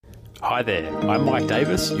Hi there, I'm Mike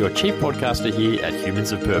Davis, your Chief Podcaster here at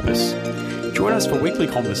Humans of Purpose. Join us for weekly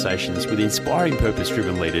conversations with inspiring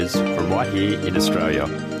purpose-driven leaders from right here in Australia.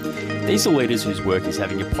 These are leaders whose work is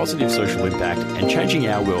having a positive social impact and changing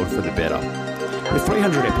our world for the better. With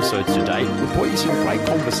 300 episodes to date, we've brought you some great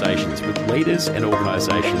conversations with leaders and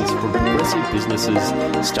organisations from progressive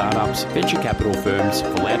businesses, startups, venture capital firms,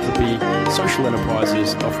 philanthropy, social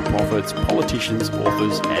enterprises, not-for-profits, politicians,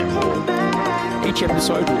 authors and more. Each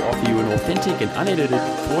episode will offer you an authentic and unedited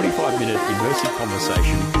 45-minute immersive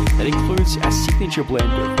conversation that includes our signature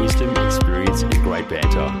blend of wisdom, experience and great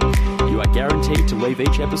banter. You are guaranteed to leave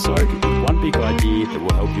each episode with one big idea that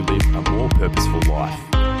will help you live a more purposeful life.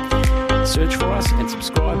 Search for us and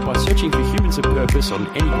subscribe by searching for Humans of Purpose on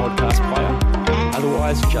any podcast player.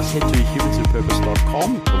 Otherwise, just head to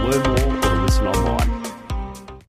humansofpurpose.com to learn more or to listen online.